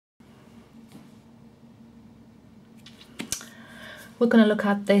We're going to look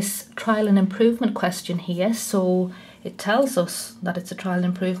at this trial and improvement question here. So it tells us that it's a trial and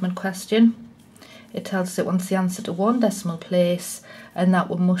improvement question. It tells us it wants the answer to one decimal place, and that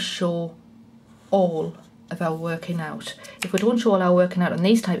we must show all of our working out. If we don't show all our working out on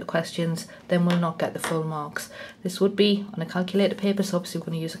these type of questions, then we'll not get the full marks. This would be on a calculator paper, so obviously we're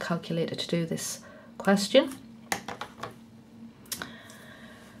going to use a calculator to do this question.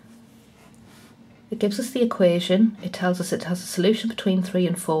 It gives us the equation. It tells us it has a solution between 3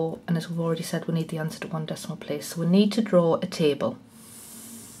 and 4, and as we've already said, we need the answer to one decimal place. So we need to draw a table.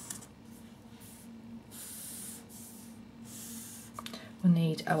 We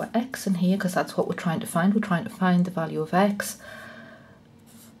need our x in here because that's what we're trying to find. We're trying to find the value of x.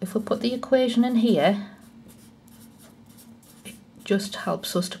 If we put the equation in here, it just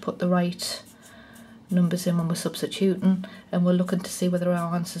helps us to put the right numbers in when we're substituting, and we're looking to see whether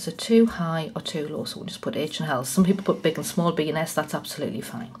our answers are too high or too low. So we'll just put H and L. Some people put big and small, B and S, that's absolutely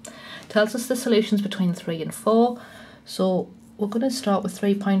fine. Tells us the solutions between 3 and 4. So we're going to start with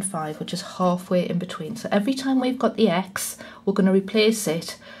 3.5, which is halfway in between. So every time we've got the x, we're going to replace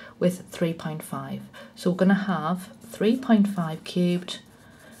it with 3.5. So we're going to have 3.5 cubed,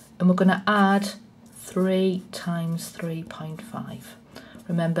 and we're going to add 3 times 3.5.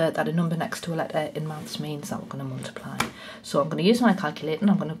 Remember that a number next to a letter in maths means that we're going to multiply. So I'm going to use my calculator and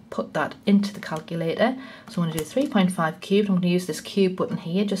I'm going to put that into the calculator. So I'm going to do 3.5 cubed. I'm going to use this cube button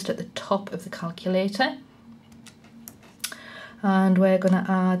here just at the top of the calculator. And we're going to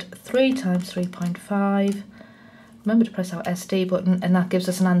add 3 times 3.5. Remember to press our SD button, and that gives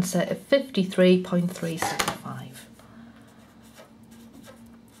us an answer of 53.375.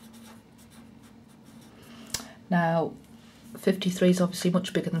 Now, 53 is obviously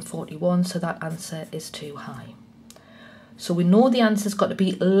much bigger than 41, so that answer is too high. So we know the answer's got to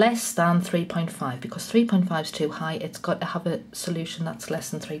be less than 3.5, because 3.5 is too high. It's got to have a solution that's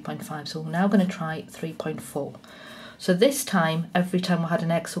less than 3.5. So we're now going to try 3.4. So this time, every time we had an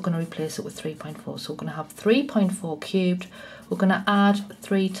x, we're going to replace it with 3.4. So we're going to have 3.4 cubed. We're going to add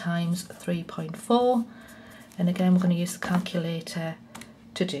 3 times 3.4. And again, we're going to use the calculator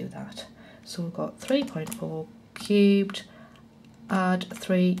to do that. So we've got 3.4 cubed, add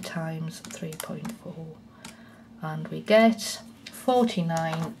 3 times 3.4. And we get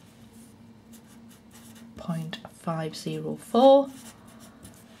 49.504,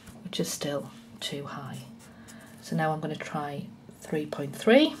 which is still too high. So now I'm going to try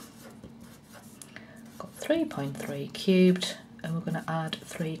 3.3. Got 3.3 cubed, and we're going to add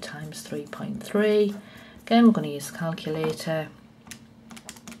 3 times 3.3. Again, we're going to use the calculator.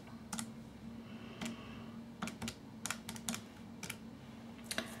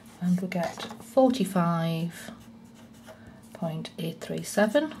 And we get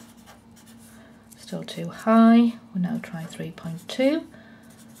 45.837. Still too high. We'll now try 3.2.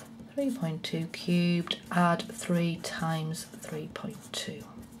 3.2 cubed, add 3 times 3.2.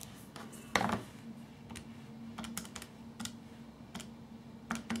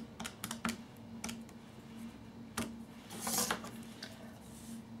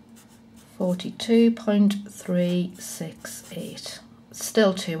 $42.368.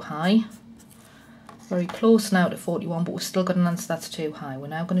 Still too high. Very close now to 41, but we've still got an answer that's too high. We're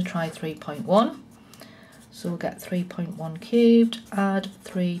now going to try 3.1. So we'll get 3.1 cubed, add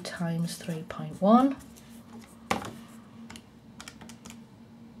 3 times 3.1.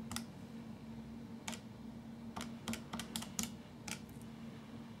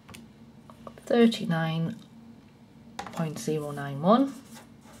 $39.091.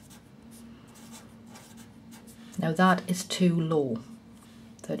 Now that is too low.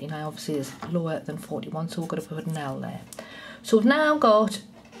 39 obviously is lower than 41, so we're going to put an L there. So we've now got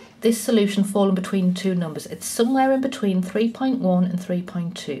this solution falling between two numbers. It's somewhere in between 3.1 and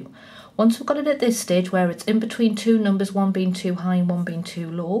 3.2. Once we've got it at this stage where it's in between two numbers, one being too high and one being too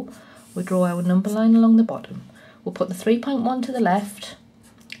low, we draw our number line along the bottom. We'll put the 3.1 to the left,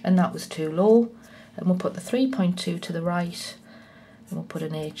 and that was too low, and we'll put the 3.2 to the right, and we'll put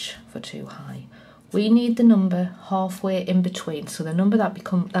an H for too high. We need the number halfway in between, so the number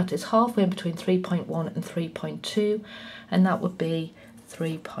that is halfway in between 3.1 and 3.2, and that would be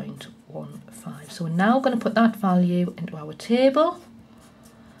 3.15. So we're now going to put that value into our table,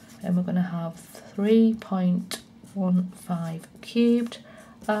 and we're going to have 3.15 cubed,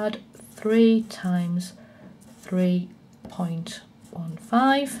 add 3 times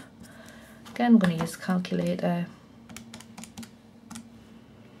 3.15. Again, we're going to use the calculator.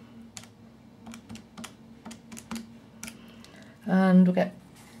 And we'll get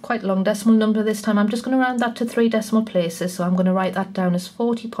quite a long decimal number this time. I'm just going to round that to 3 decimal places, so I'm going to write that down as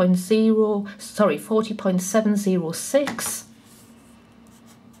 40.706.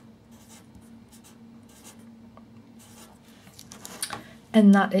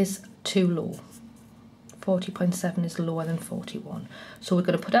 and that is too low. 40.7 is lower than 41. So we're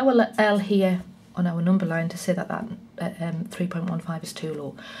going to put our L here on our number line to say that 3.15 is too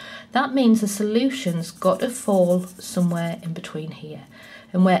low. That means the solution's got to fall somewhere in between here.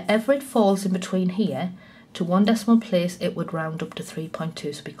 And wherever it falls in between here to one decimal place, it would round up to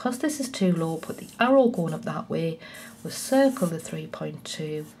 3.2. So because this is too low, put the arrow going up that way, we'll circle the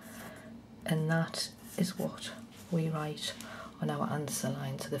 3.2, and that is what we write on our answer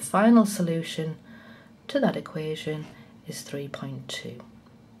line. So the final solution to that equation is 3.2.